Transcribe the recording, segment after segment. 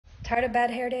Tired of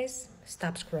bad hair days?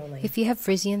 Stop scrolling. If you have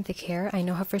frizzy and thick hair, I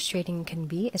know how frustrating it can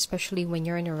be, especially when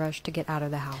you're in a rush to get out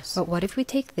of the house. But what if we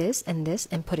take this and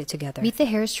put it together? Meet the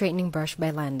Hair Straightening Brush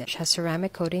by Landish. It has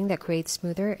ceramic coating that creates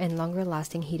smoother and longer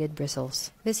lasting heated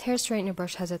bristles. This hair straightener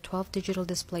brush has a 12 digital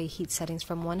display heat settings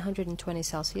from 120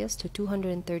 Celsius to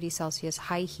 230 Celsius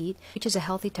high heat, which is a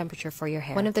healthy temperature for your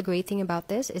hair. One of the great things about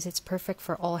this is it's perfect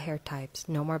for all hair types.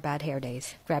 No more bad hair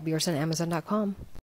days. Grab yours on Amazon.com.